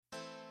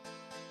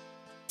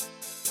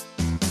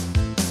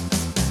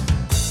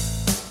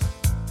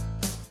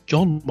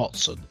John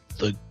Motson,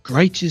 the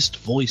greatest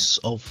voice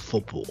of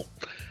football.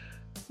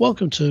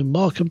 Welcome to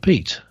Mark and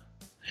Pete.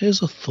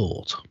 Here's a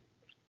thought.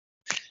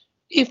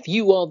 If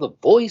you are the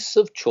voice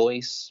of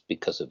choice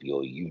because of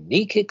your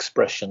unique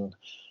expression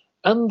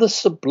and the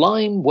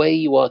sublime way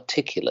you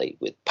articulate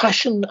with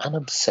passion and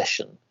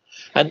obsession,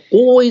 and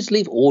always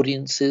leave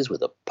audiences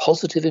with a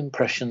positive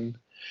impression,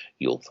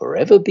 you'll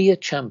forever be a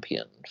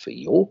champion for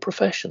your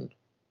profession.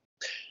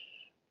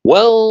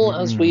 Well,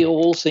 as we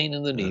all seen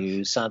in the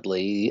news,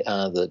 sadly,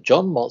 that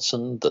John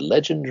Motson, the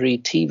legendary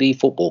TV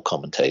football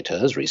commentator,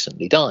 has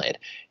recently died.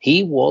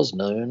 He was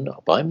known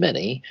by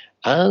many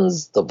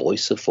as the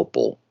voice of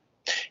football.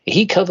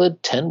 He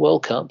covered 10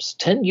 World Cups,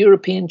 10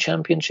 European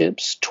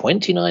Championships,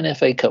 29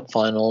 FA Cup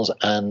finals,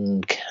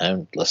 and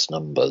countless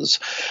numbers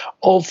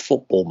of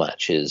football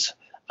matches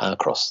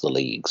across the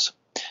leagues.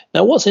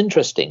 Now, what's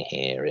interesting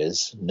here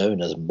is,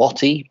 known as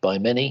Motty by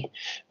many,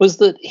 was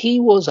that he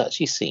was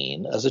actually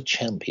seen as a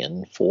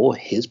champion for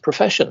his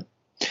profession.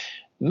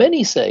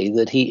 Many say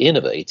that he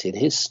innovated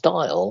his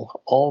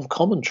style of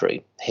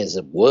commentary. His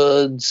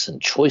words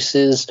and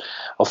choices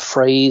of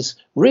phrase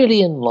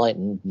really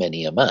enlightened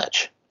many a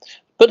match.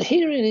 But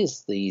here it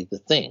is the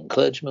thing,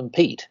 Clergyman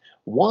Pete,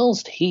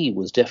 whilst he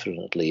was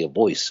definitely a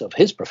voice of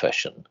his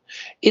profession,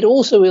 it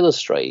also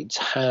illustrates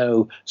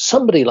how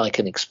somebody like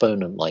an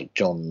exponent like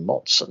John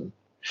Motson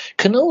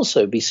can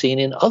also be seen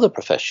in other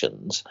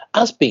professions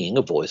as being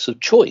a voice of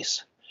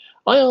choice.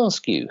 I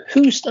ask you,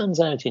 who stands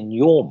out in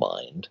your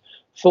mind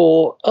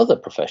for other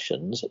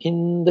professions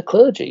in the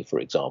clergy,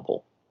 for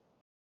example?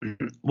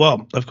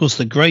 Well, of course,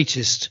 the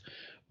greatest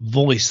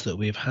voice that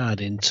we've had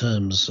in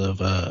terms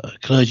of a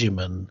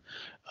clergyman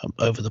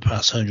over the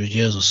past 100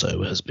 years or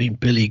so has been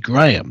Billy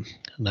Graham.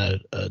 Now,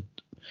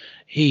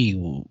 he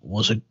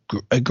was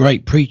a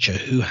great preacher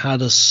who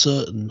had a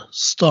certain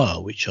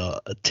style which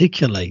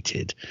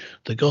articulated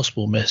the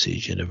gospel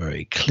message in a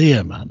very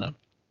clear manner.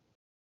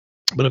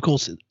 But of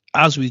course,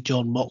 as with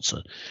John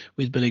Motson,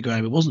 with Billy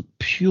Graham, it wasn't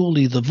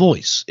purely the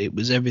voice; it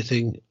was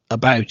everything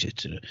about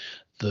it.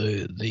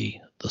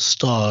 The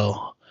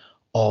style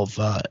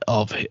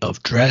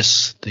of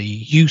dress, the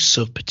use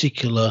of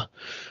particular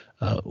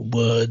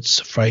words,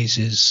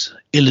 phrases,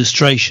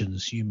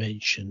 illustrations. You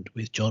mentioned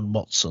with John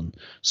Motson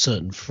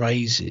certain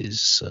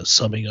phrases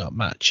summing up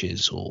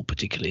matches or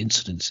particular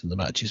incidents in the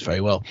matches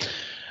very well,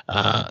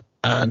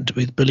 and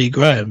with Billy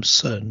Graham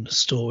certain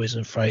stories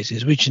and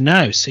phrases which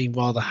now seem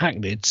rather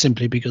hackneyed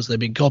simply because they've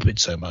been copied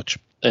so much.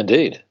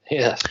 Indeed,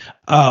 yes.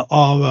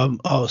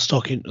 Are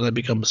stock in, they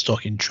become a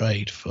stock in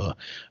trade for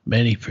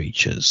many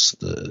preachers.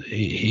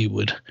 He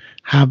would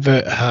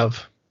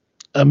have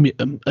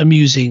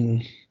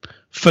amusing,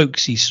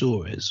 folksy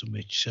stories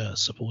which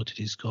supported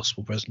his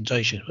gospel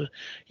presentation. But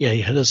yeah,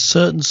 he had a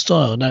certain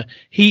style. Now,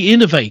 he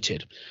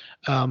innovated.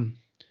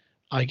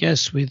 I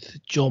guess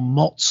with John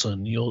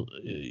Motson,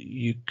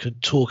 you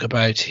could talk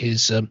about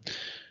his.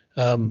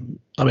 I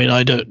mean,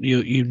 I don't.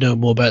 You know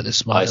more about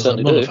this, Mike.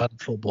 I'm not a fan of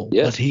football,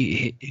 yes. But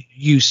he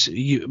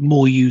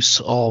more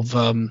use of.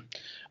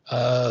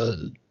 I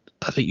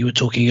think you were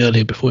talking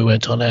earlier before we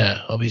went on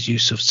air of his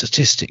use of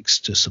statistics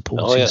to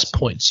support his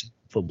points in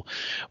football.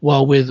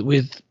 While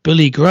with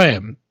Billy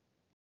Graham,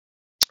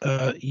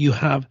 you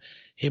have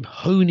him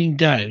honing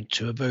down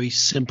to a very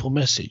simple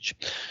message.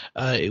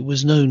 It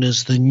was known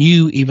as the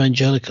new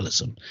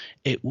evangelicalism.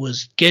 It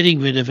was getting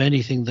rid of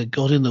anything that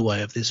got in the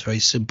way of this very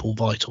simple,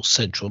 vital,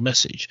 central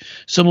message.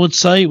 Some would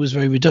say it was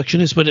very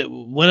reductionist, but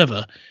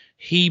whatever.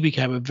 He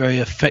became a very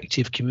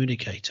effective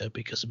communicator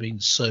because of being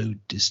so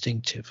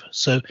distinctive.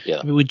 So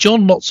I mean, with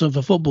John Motson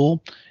for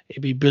football,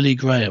 it'd be Billy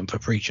Graham for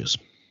preachers.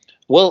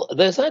 Well,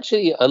 there's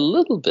actually a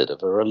little bit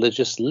of a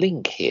religious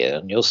link here,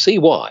 and you'll see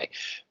why.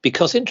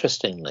 Because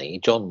interestingly,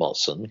 John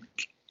Motson,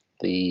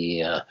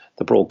 the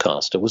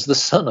broadcaster, was the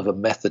son of a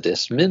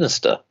Methodist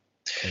minister.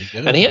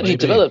 And he actually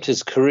developed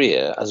his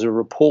career as a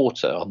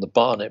reporter on the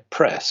Barnet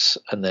Press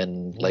and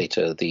then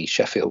later the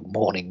Sheffield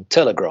Morning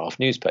Telegraph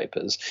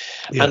newspapers.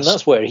 Yes. And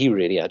that's where he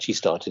really actually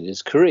started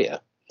his career.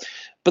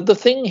 But the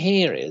thing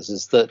here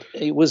is that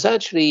it was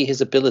actually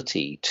his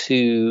ability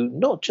to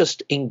not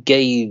just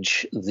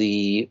engage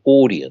the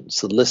audience,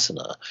 the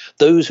listener,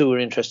 those who were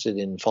interested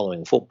in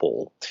following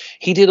football.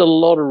 He did a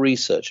lot of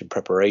research and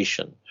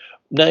preparation.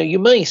 Now, you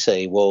may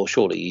say, well,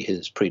 surely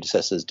his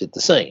predecessors did the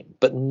same,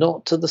 but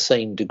not to the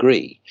same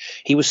degree.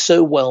 He was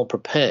so well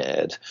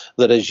prepared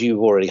that, as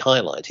you've already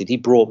highlighted, he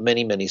brought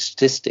many, many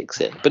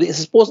statistics in. But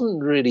it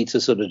wasn't really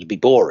to sort of to be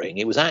boring.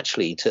 It was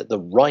actually to the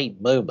right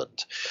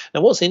moment.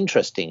 Now, what's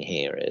interesting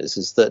here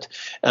is that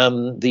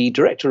the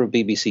director of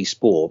BBC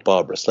Sport,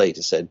 Barbara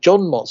Slater, said,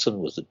 John Motson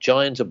was a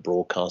giant of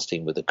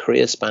broadcasting with a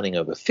career spanning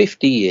over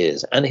 50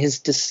 years, and his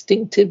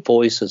distinctive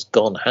voice has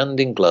gone hand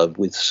in glove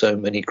with so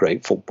many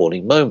great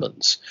footballing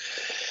moments.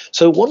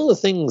 So one of the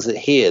things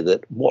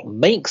that what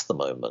makes the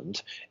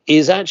moment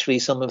is actually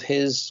some of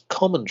his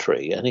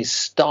commentary and his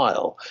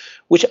style,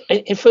 which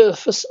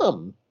for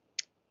some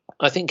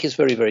I think is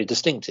very, very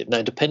distinctive.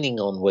 Now, depending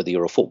on whether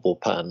you're a football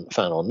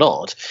fan or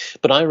not,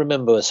 but I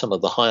remember some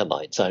of the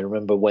highlights. I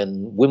remember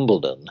when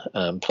Wimbledon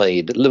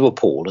played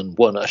Liverpool and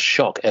won a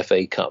shock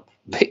FA Cup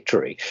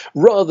victory,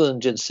 rather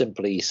than just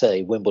simply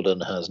say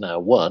Wimbledon has now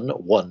won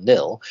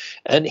 1-0.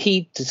 And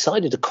he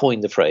decided to coin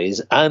the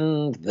phrase,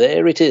 and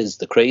there it is,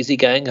 the crazy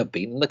gang have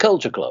beaten the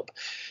Culture Club.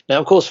 Now,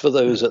 of course, for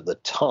those at the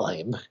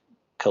time,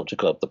 Culture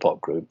Club, the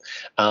pop group,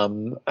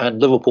 and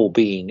Liverpool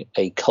being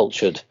a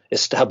cultured,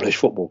 established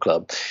football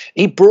club,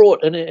 he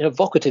brought an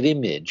evocative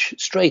image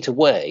straight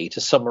away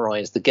to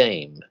summarize the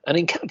game and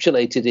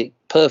encapsulated it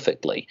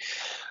perfectly.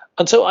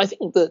 And so I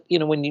think that, you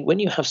know, when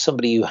you have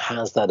somebody who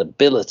has that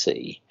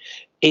ability,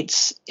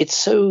 it's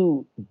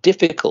so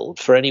difficult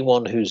for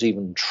anyone who's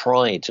even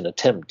tried an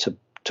attempt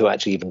to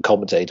actually even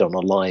commentate on a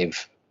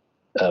live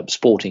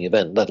sporting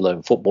event, let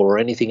alone football or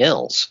anything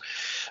else.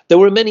 There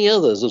were many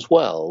others as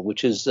well,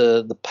 which is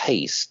the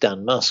pace.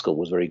 Dan Maskell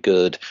was very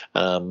good,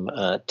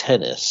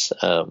 tennis,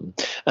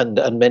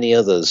 and many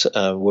others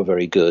were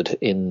very good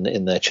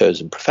in their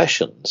chosen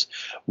professions,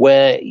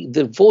 where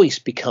the voice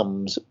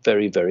becomes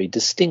very, very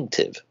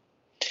distinctive.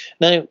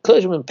 Now,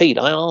 Clergyman Pete,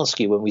 I ask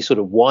you, when we sort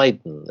of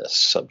widen this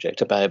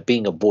subject about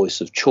being a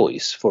voice of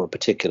choice for a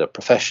particular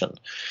profession,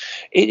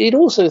 it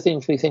also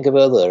thinks we think of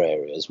other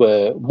areas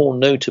where, more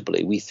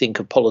notably, we think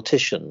of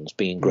politicians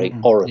being great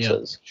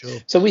orators. Yeah, sure.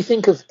 So we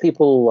think of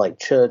people like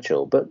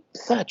Churchill, but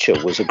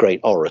Thatcher was a great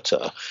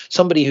orator,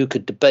 somebody who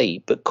could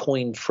debate but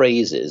coin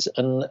phrases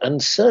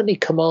and certainly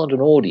command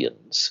an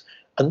audience.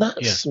 And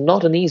that's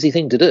not an easy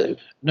thing to do.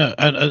 No,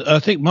 and I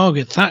think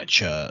Margaret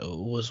Thatcher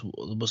was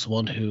the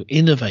one who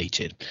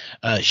innovated.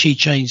 She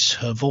changed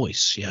her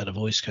voice. She had a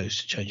voice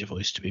coach to change her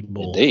voice to be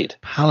more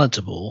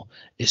palatable,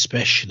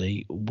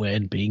 especially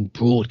when being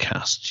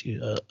broadcast.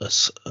 A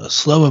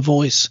slower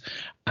voice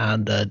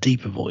and a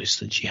deeper voice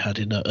than she had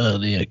in her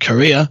earlier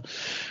career,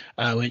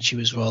 when she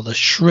was rather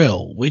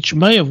shrill, which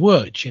may have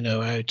worked, you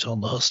know, out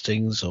on the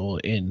hustings or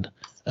in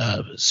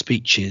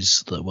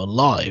speeches that were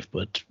live,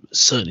 but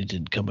certainly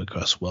didn't come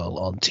across well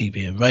on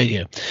TV and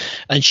radio.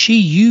 And she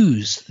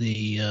used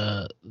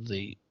the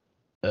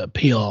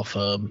PR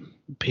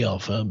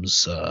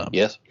firm's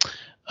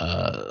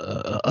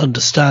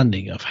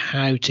understanding of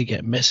how to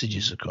get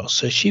messages across.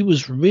 So she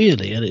was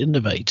really an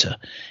innovator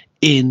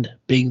in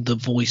being the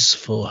voice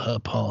for her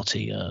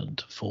party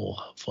and for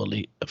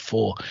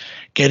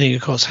getting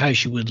across how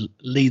she would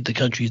lead the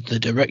country, the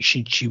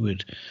direction she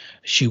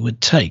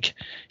would take.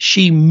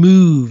 She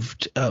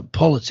moved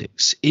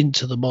politics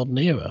into the modern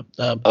era,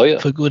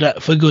 for good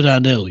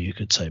and ill, you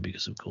could say,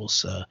 because of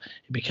course it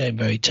became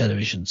very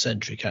television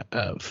centric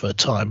for a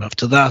time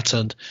after that,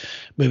 and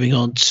moving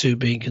on to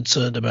being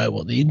concerned about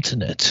what the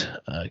internet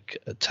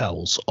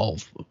tells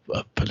of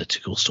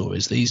political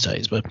stories these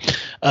days. But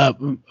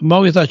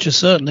Margaret Thatcher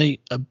certainly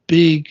a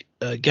big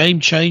game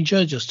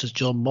changer, just as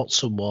John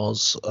Motson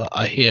was,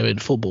 I hear, in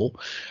football.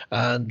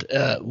 And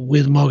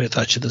with Margaret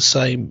Thatcher, the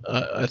same,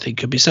 I think,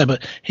 could be said.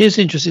 But here's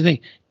the interesting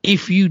thing.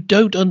 If you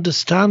don't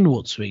understand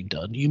what's being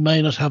done, you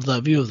may not have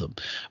that view of them.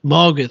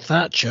 Margaret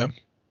Thatcher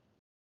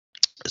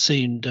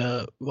seemed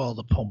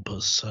rather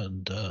pompous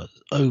and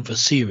over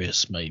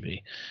serious,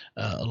 maybe,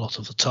 a lot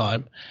of the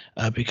time,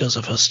 because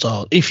of her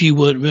style. If you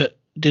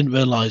didn't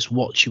realize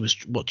what she was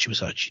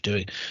actually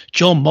doing.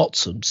 John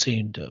Motson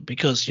seemed,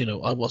 because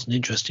I wasn't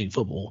interested in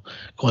football,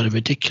 quite a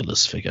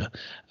ridiculous figure,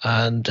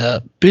 and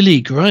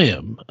Billy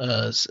Graham,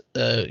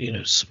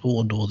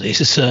 spawned all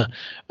these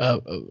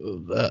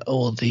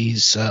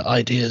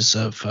ideas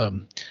of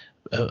an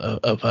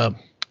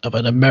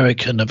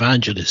American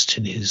evangelist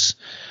in his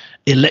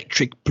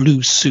electric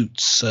blue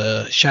suits,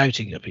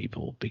 shouting at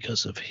people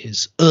because of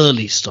his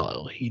early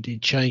style. He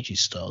did change his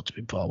style to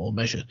be far more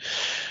measured,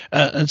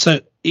 and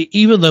so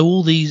even though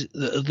all these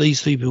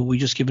people we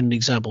just given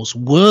examples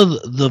were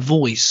the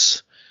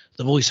voice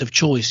of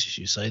choice, as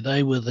you say,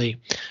 they were the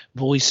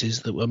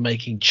voices that were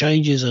making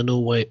changes and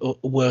always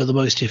were the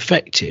most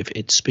effective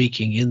in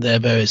speaking in their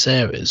various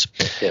areas.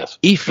 Yes.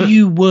 If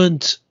you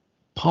weren't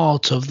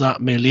part of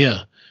that milieu,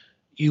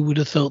 you would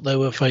have thought they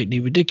were faintly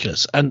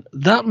ridiculous. And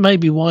that may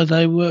be why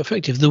they were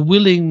effective. The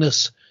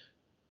willingness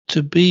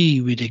to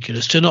be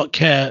ridiculous, to not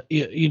care.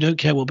 You don't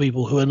care what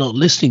people who are not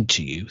listening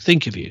to you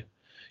think of you.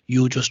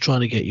 You're just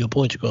trying to get your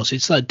point across.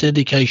 It's that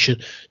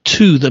dedication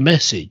to the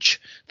message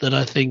that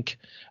I think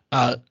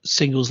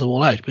singles them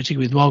all out,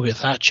 particularly with Margaret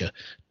Thatcher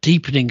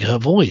deepening her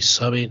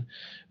voice. I mean,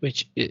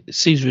 which it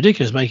seems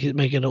ridiculous, making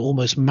it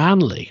almost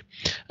manly,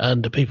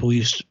 and people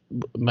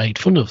made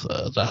fun of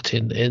that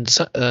in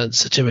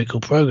satirical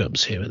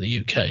programs here in the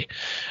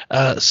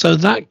UK. So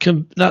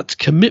that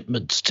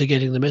commitment to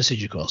getting the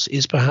message across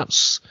is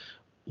perhaps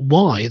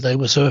why they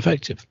were so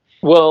effective.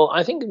 Well,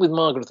 I think with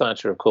Margaret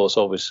Thatcher, of course,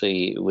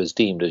 obviously it was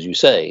deemed, as you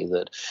say,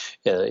 that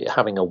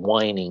having a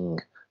whining,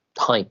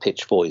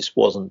 high-pitched voice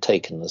wasn't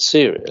taken as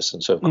serious,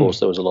 and so of course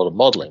there was a lot of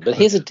modelling. But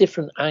here's a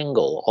different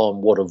angle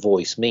on what a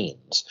voice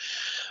means.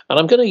 And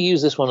I'm going to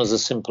use this one as a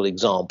simple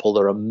example.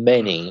 There are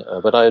many,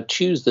 but I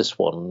choose this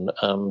one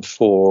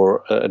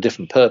for a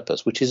different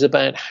purpose, which is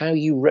about how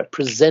you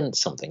represent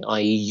something,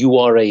 i.e. you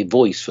are a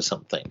voice for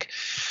something.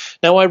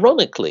 Now,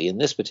 ironically, in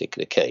this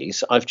particular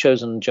case, I've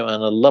chosen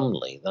Joanna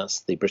Lumley. That's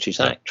the British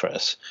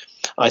actress.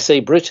 I say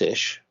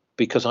British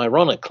because,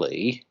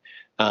 ironically,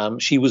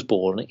 she was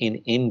born in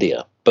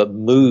India, but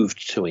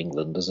moved to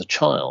England as a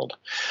child.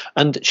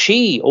 And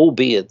she,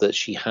 albeit that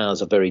she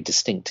has a very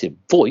distinctive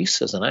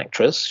voice as an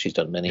actress, she's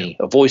done many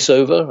a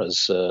voiceover,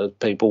 as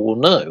people will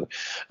know,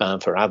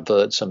 for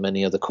adverts and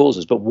many other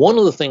causes. But one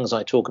of the things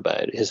I talk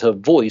about is her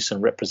voice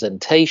and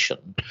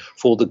representation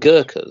for the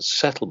Gurkhas'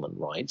 settlement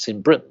rights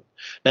in Britain.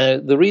 Now,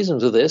 the reason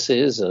for this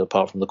is,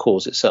 apart from the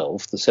cause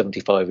itself, the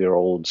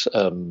 75-year-old's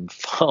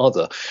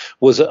father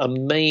was a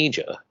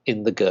major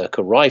in the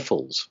Gurkha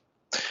Rifles.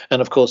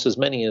 And of course, as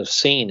many have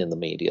seen in the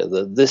media,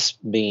 that this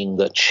being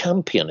the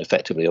champion,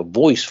 effectively, a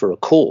voice for a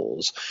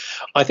cause,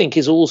 I think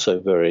is also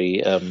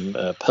very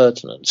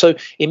pertinent. So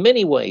in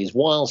many ways,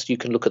 whilst you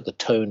can look at the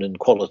tone and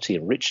quality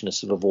and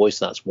richness of a voice,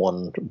 that's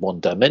one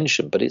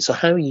dimension, but it's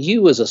how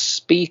you as a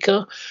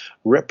speaker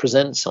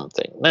represent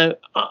something. Now,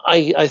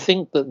 I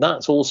think that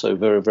that's also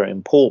very, very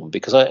important,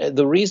 because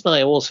the reason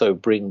I also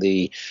bring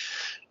the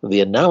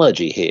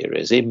analogy here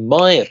is, in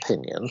my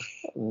opinion,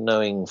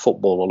 knowing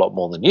football a lot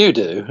more than you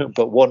do,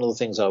 but one of the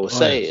things I will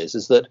say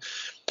is that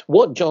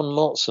what John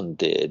Motson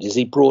did is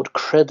he brought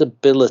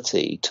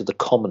credibility to the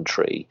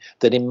commentary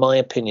that, in my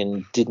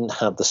opinion, didn't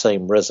have the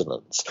same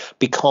resonance,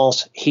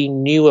 because he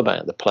knew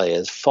about the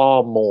players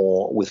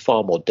with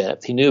far more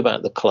depth. He knew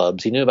about the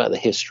clubs, he knew about the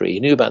history, he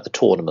knew about the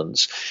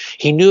tournaments,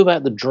 he knew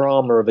about the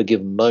drama of a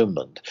given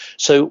moment.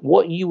 So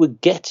what you were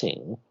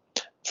getting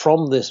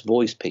from this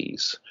voice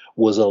piece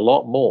was a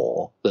lot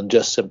more than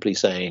just simply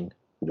saying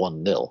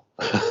 1-0.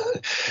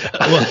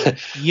 Well,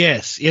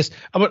 yes.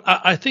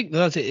 I think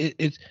that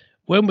it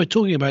when we're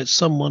talking about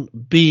someone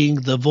being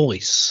the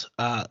voice,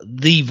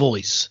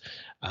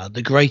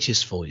 the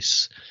greatest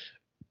voice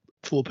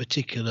for a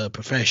particular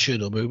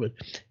profession or movement,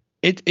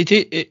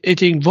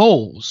 it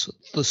involves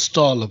the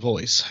style of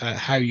voice,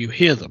 how you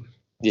hear them.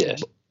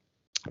 Yes.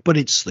 But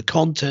it's the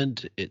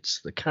content,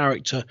 it's the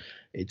character,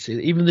 it's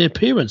even the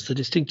appearance, the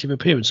distinctive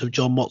appearance of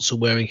John Motson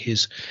wearing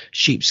his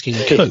sheepskin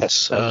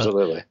coats. Yes,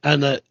 absolutely.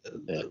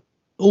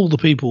 All the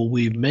people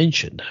we've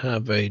mentioned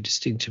have very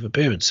distinctive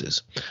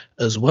appearances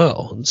as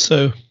well. And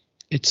so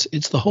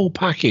it's the whole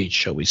package,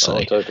 shall we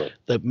say, totally,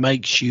 that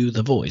makes you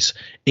the voice,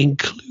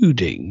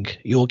 including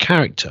your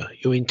character,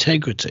 your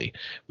integrity,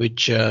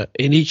 which in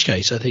each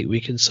case, I think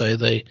we can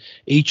say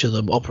each of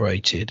them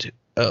operate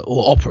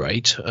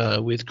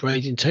with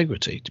great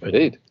integrity.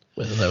 Indeed.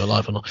 Whether they're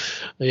alive or not.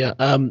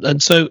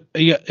 And so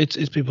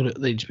it's people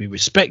that need to be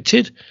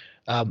respected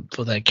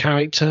for their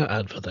character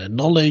and for their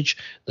knowledge.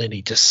 They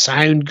need to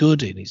sound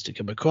good. It needs to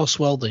come across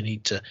well. They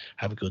need to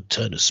have a good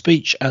turn of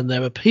speech, and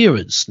their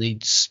appearance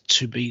needs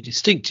to be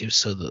distinctive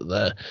so that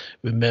they're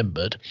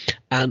remembered.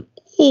 And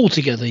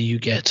altogether, you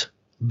get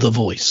the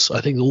voice. I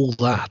think all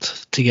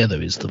that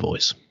together is the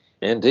voice.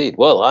 Indeed.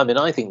 Well, I mean,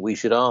 I think we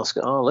should ask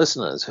our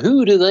listeners,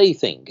 who do they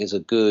think is a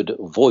good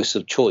voice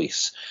of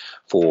choice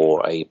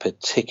for a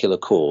particular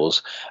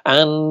cause,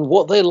 and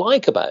what they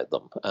like about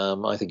them?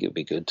 I think it would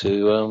be good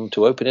to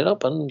open it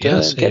up and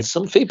get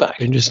some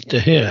feedback. Interesting to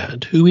hear.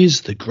 And who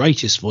is the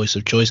greatest voice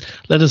of choice?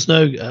 Let us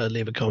know.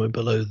 Leave a comment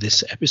below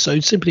this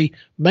episode. Simply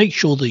make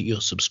sure that you're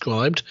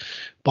subscribed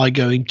by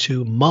going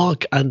to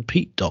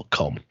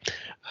markandpete.com.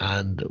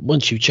 And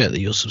once you check that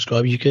you're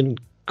subscribed, you can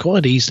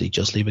quite easily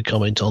just leave a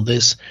comment on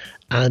this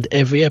and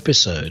every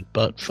episode.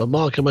 But for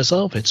Mark and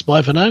myself, it's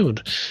bye for now, and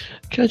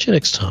catch you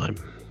next time.